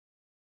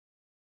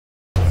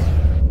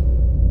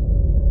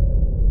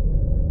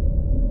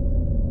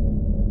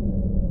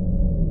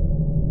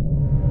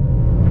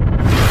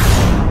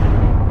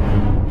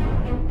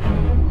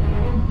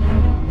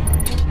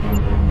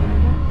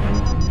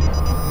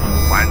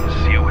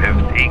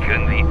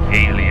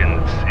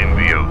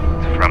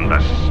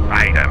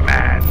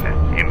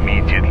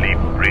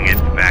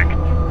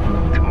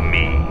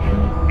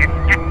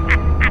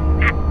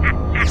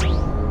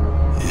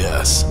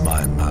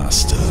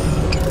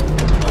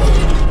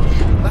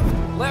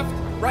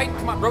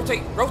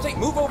rotate,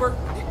 move over.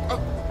 Oh,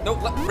 no,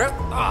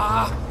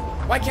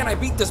 why can't I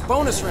beat this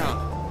bonus round?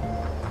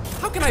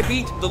 How can I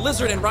beat the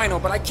lizard and rhino,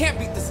 but I can't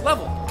beat this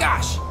level?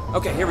 Gosh.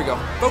 Okay, here we go.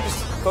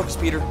 Focus,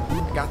 Peter.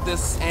 I got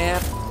this,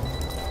 and...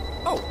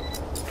 Oh.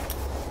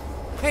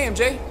 Hey,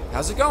 MJ.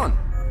 How's it going?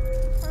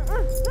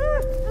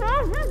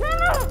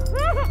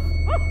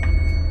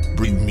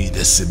 Bring me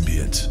the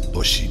symbiont,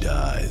 or she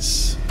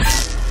dies.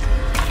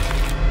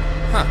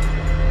 Huh.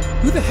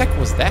 Who the heck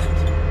was that?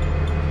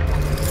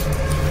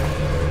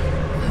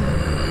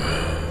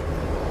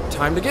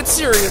 Time to get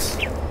serious.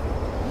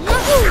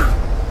 Yahoo!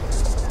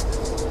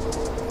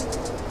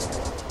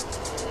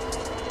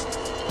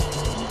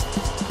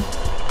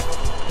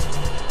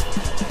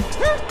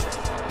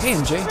 Hey,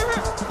 MJ.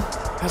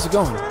 How's it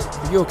going?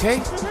 Are you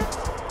okay?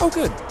 Oh,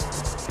 good.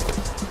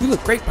 You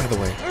look great, by the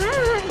way.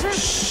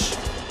 Shh.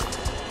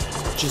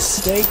 Just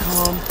stay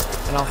calm,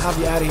 and I'll have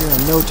you out of here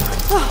in no time.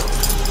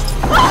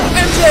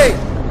 MJ!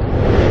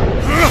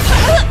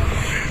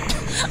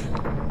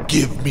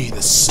 Give me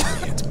the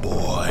symbiont,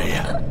 boy.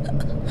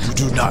 You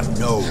do not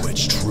know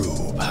its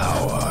true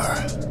power.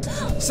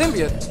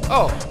 Symbiont?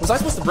 Oh, was I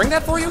supposed to bring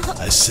that for you?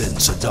 I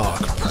sense a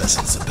dark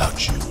presence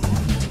about you.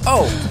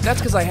 Oh,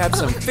 that's because I had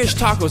some fish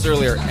tacos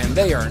earlier, and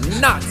they are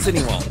not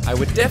sitting well. I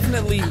would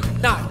definitely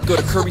not go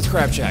to Kirby's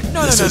Crab Shack.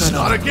 No. This is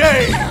not a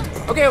game!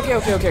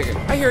 Okay.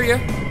 I hear you.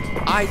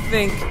 I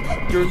think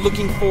you're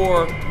looking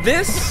for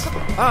this?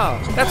 Ah,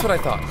 that's what I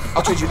thought.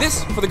 I'll trade you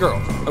this for the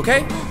girl,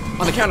 okay?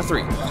 On the count of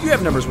 3. You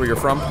have numbers where you're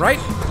from, right?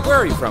 Where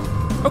are you from?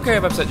 Okay,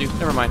 I've upset you.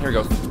 Never mind, here we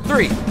go.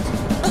 3, 2,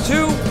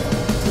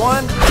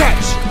 1,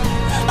 catch!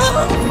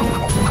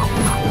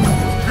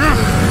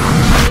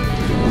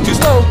 Too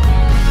slow.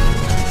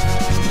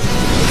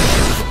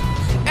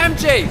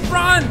 MJ,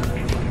 run!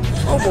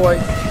 Oh boy.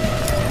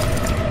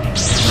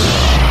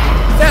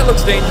 That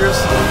looks dangerous.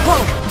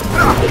 Whoa!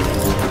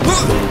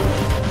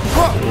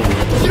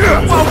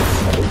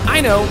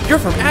 I know, you're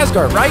from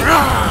Asgard, right?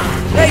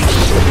 Hey!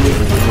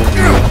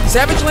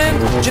 Savage Land?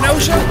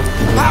 Genosha?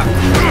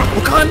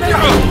 Wakanda?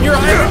 Your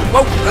island?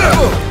 Whoa!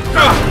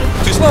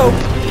 Too slow.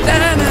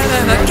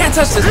 Can't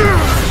touch this.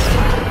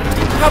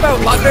 How about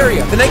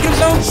Latveria? The negative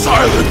zone?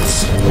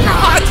 Silence!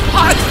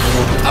 Hot!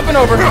 Up and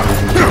over.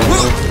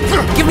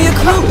 Give me a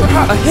clue.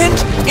 A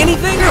hint?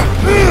 Anything?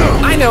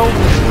 I know.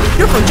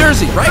 You're from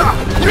Jersey, right?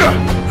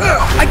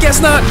 I guess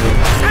not.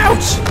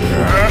 Ouch!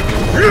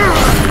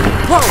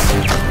 Whoa!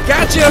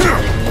 Gotcha!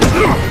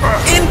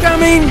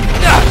 Incoming!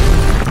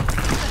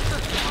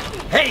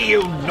 Hey,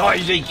 you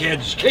noisy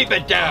kids, keep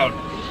it down.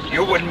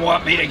 You wouldn't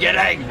want me to get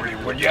angry,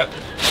 would you?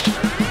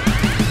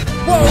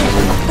 Whoa!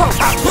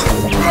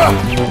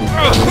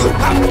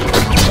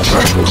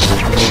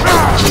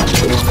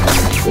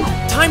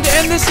 Time to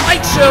end this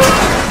light show!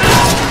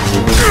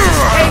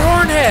 Hey,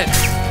 Hornhead!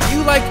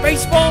 You like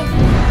baseball?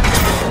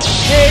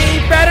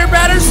 Hey,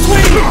 batter,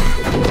 swing!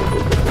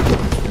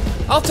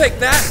 I'll take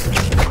that.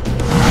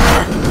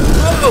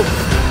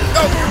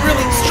 Oh,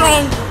 really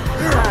strong.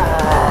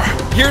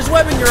 Here's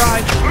web in your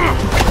eye.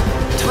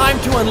 Time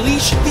to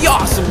unleash the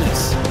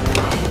awesomeness.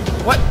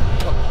 What?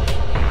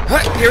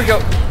 Here we go.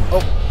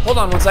 Oh, hold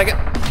on 1 second.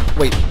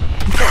 Wait.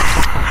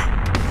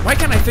 Why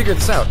can't I figure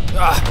this out?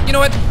 You know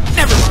what?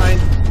 Never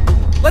mind.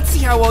 Let's see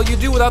how well you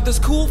do without this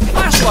cool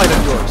flashlight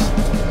of yours.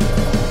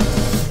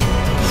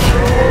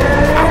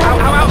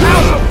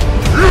 Ow.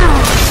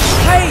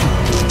 Hey!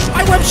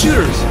 My web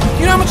shooters!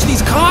 You know how much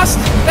these cost?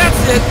 That's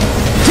it!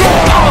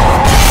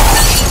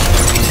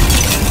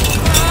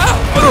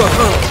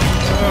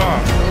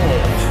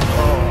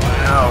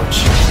 Ouch.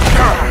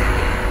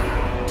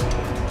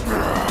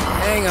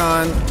 Hang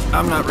on,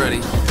 I'm not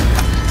ready.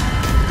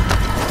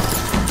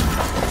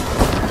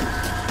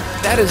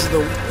 That is the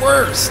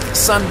worst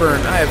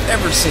sunburn I have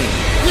ever seen.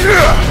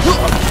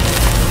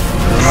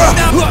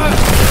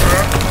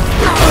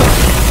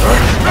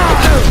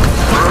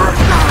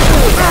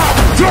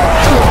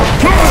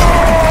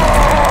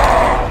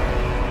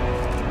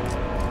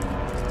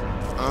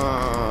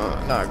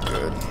 Not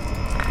good.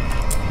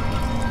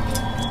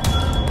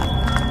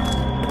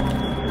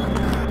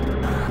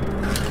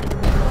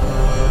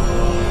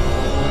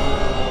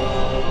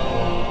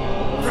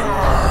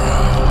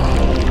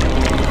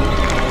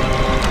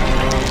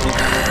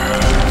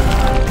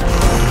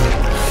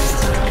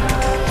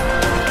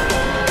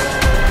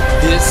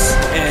 This